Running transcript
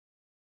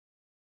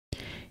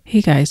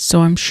Hey guys,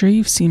 so I'm sure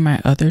you've seen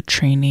my other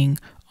training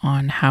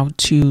on how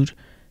to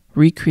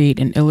recreate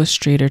an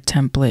Illustrator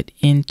template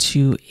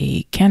into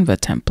a Canva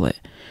template.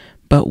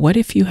 But what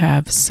if you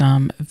have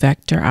some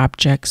vector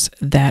objects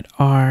that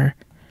are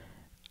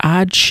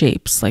odd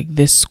shapes, like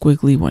this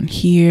squiggly one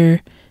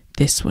here,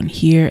 this one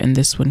here, and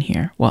this one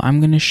here? Well, I'm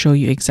going to show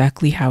you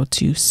exactly how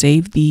to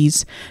save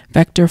these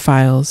vector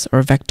files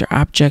or vector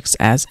objects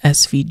as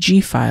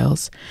SVG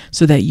files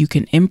so that you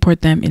can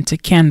import them into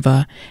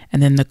Canva,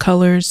 and then the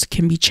colors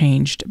can be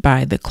changed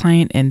by the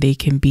client and they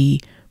can be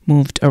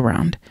moved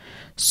around.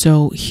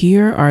 So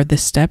here are the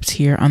steps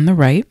here on the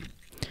right.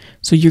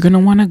 So you're going to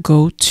want to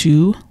go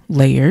to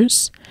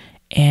Layers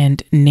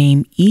and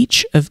name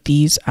each of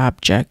these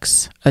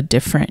objects a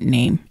different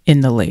name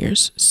in the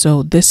layers.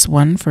 So this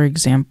one, for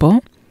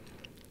example,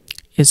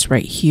 is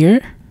right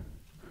here.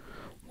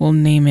 We'll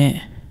name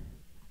it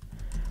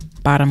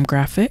bottom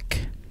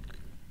graphic.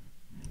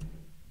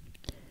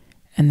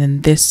 And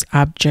then this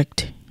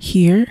object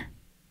here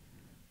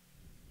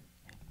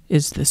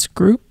is this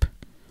group.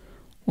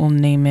 We'll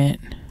name it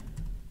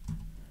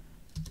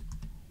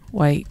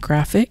white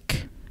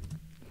graphic.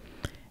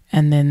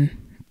 And then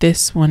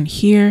this one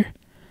here,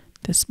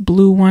 this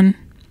blue one,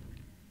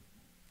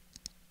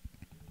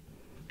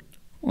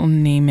 we'll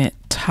name it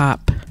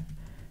top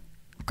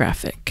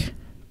graphic.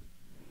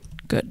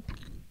 Good.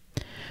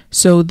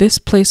 So this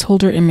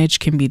placeholder image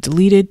can be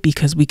deleted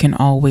because we can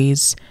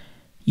always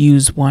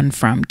use one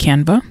from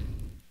Canva.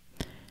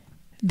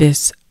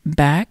 This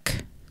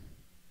background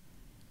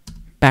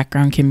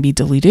can be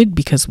deleted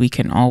because we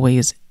can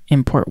always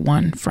import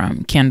one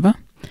from Canva.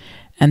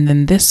 And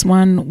then this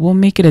one, we'll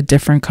make it a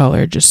different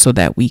color just so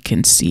that we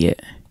can see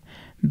it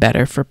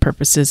better for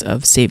purposes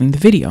of saving the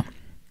video.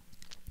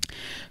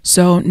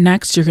 So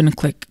next you're going to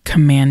click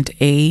Command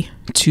A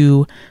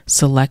to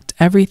select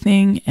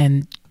everything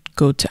and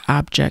go to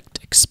Object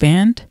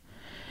Expand.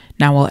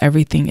 Now while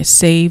everything is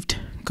saved,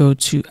 go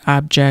to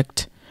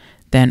Object,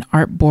 then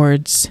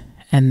Artboards,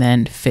 and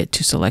then Fit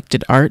to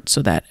Selected Art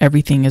so that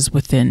everything is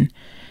within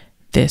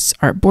this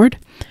artboard.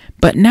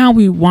 But now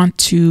we want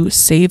to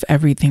save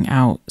everything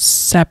out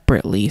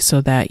separately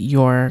so that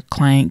your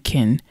client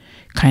can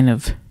kind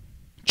of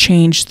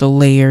change the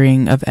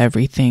layering of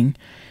everything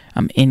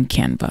in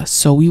Canva.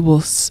 So we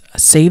will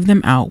save them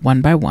out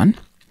one by one.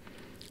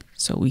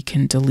 So we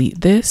can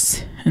delete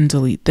this and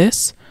delete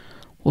this.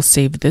 We'll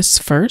save this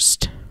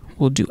first.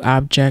 We'll do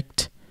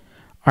Object,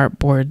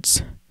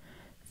 Artboards,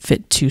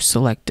 Fit to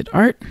Selected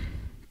Art.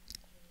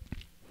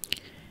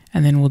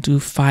 And then we'll do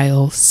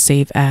File,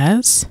 Save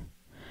As.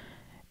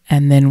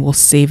 And then we'll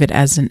save it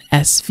as an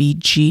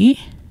SVG.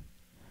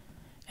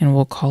 And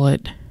we'll call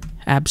it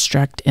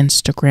Abstract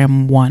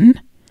Instagram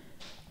 1.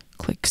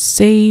 Click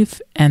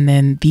Save. And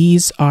then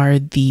these are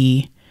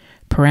the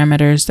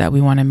parameters that we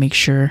want to make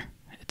sure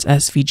it's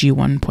SVG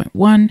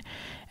 1.1.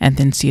 And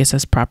then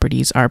CSS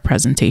properties are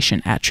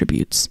presentation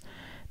attributes.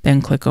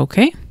 Then click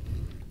OK.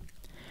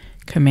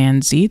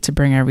 Command Z to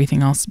bring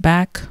everything else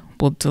back.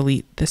 We'll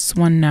delete this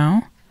one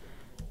now.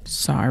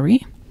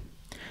 Sorry.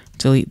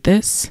 Delete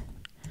this.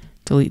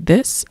 Delete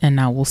this, and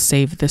now we'll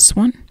save this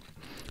one.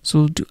 So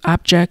we'll do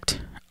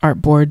Object,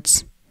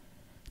 Artboards,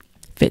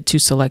 Fit to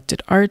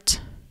Selected Art,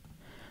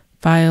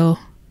 File,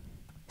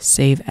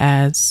 Save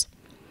As.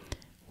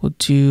 We'll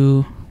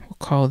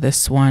call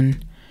this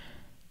one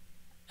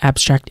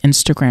Abstract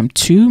Instagram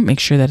 2. Make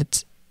sure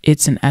that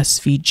it's an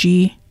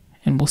SVG,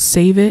 and we'll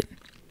save it.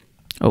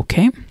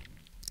 Okay.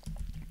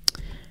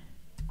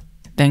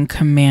 Then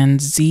Command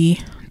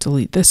Z,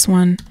 delete this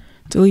one,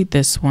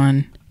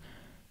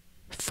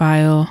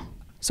 File.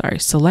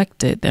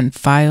 Select it, then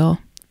File,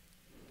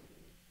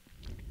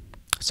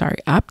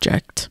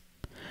 Object,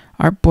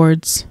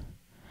 Artboards,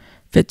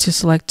 Fit to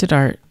Selected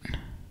Art,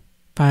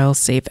 File,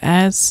 Save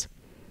As.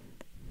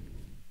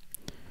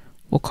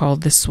 We'll call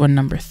this one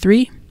number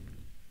 3,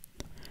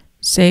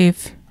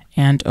 Save,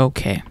 and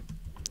OK.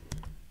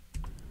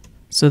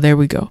 So there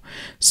we go.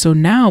 So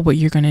now what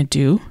you're going to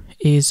do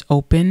is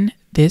open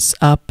this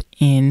up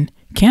in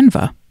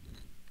Canva.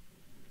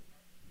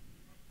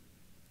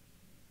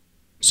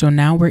 So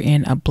now we're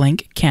in a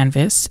blank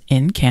canvas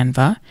in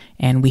Canva,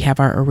 and we have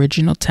our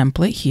original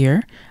template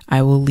here.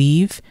 I will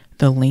leave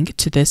the link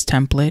to this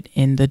template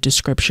in the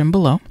description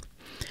below.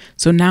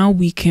 So now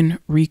we can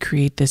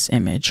recreate this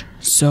image.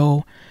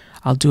 So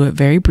I'll do it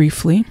very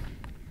briefly.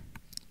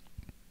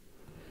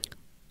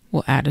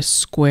 We'll add a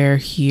square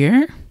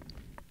here.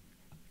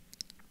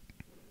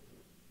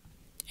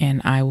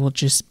 And I will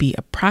just be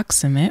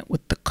approximate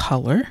with the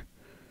color.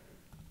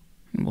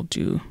 And we'll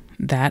do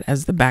that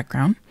as the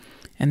background.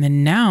 And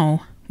then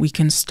now we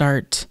can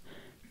start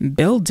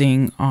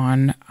building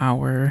on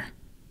our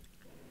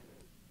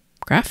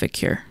graphic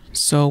here.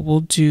 So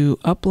we'll do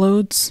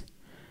uploads,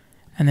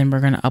 and then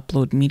we're going to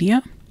upload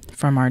media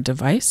from our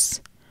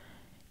device.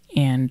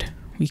 And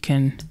we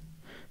can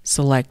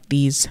select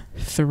these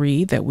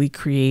 3 that we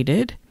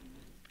created.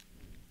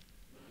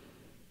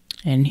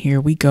 And here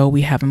we go.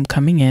 We have them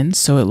coming in.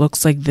 So it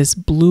looks like this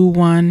blue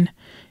one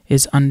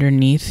is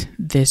underneath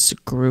this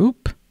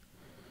group.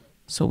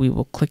 So we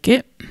will click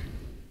it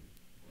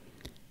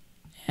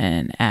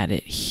and add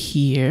it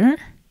here.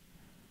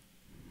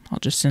 I'll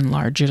just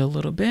enlarge it a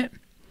little bit.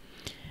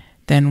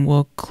 Then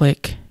we'll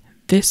click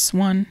this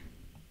one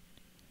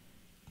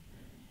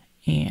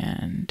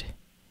and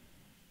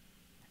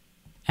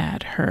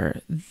add her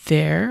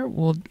there.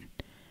 We'll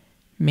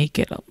make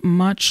it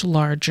much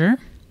larger.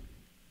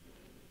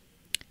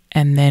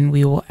 And then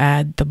we will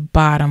add the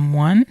bottom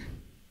one,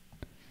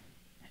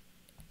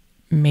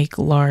 make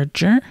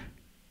larger.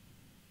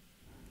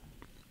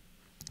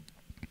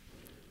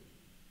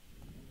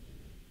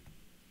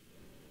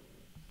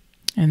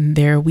 And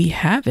there we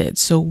have it.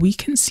 So we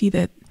can see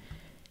that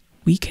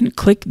we can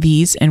click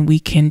these and we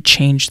can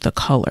change the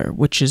color,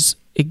 which is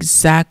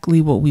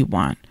exactly what we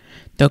want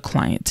the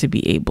client to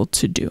be able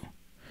to do.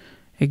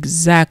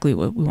 Exactly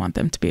what we want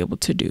them to be able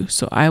to do.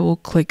 So I will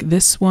click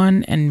this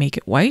one and make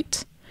it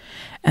white.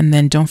 And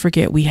then don't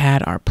forget we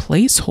had our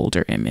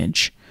placeholder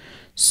image.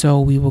 So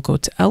we will go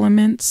to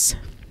elements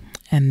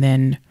and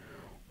then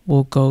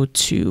we'll go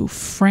to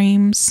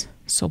frames.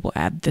 So we'll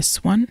add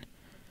this one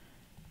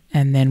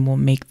and then we'll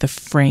make the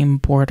frame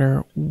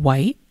border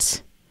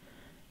white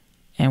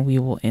and we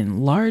will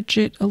enlarge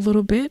it a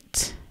little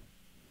bit.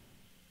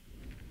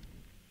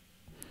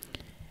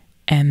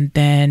 And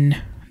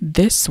then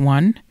this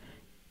one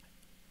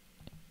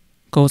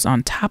goes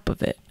on top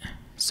of it.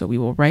 So we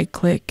will right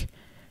click,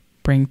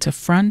 bring to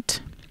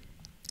front,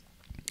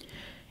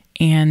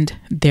 and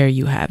there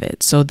you have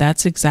it. So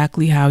that's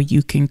exactly how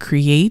you can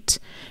create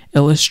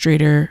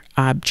Illustrator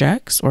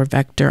objects or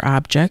vector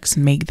objects,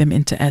 make them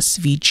into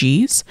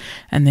SVGs,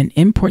 and then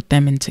import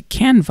them into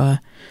Canva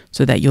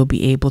so that you'll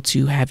be able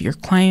to have your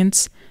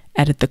clients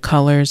edit the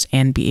colors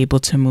and be able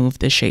to move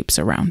the shapes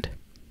around.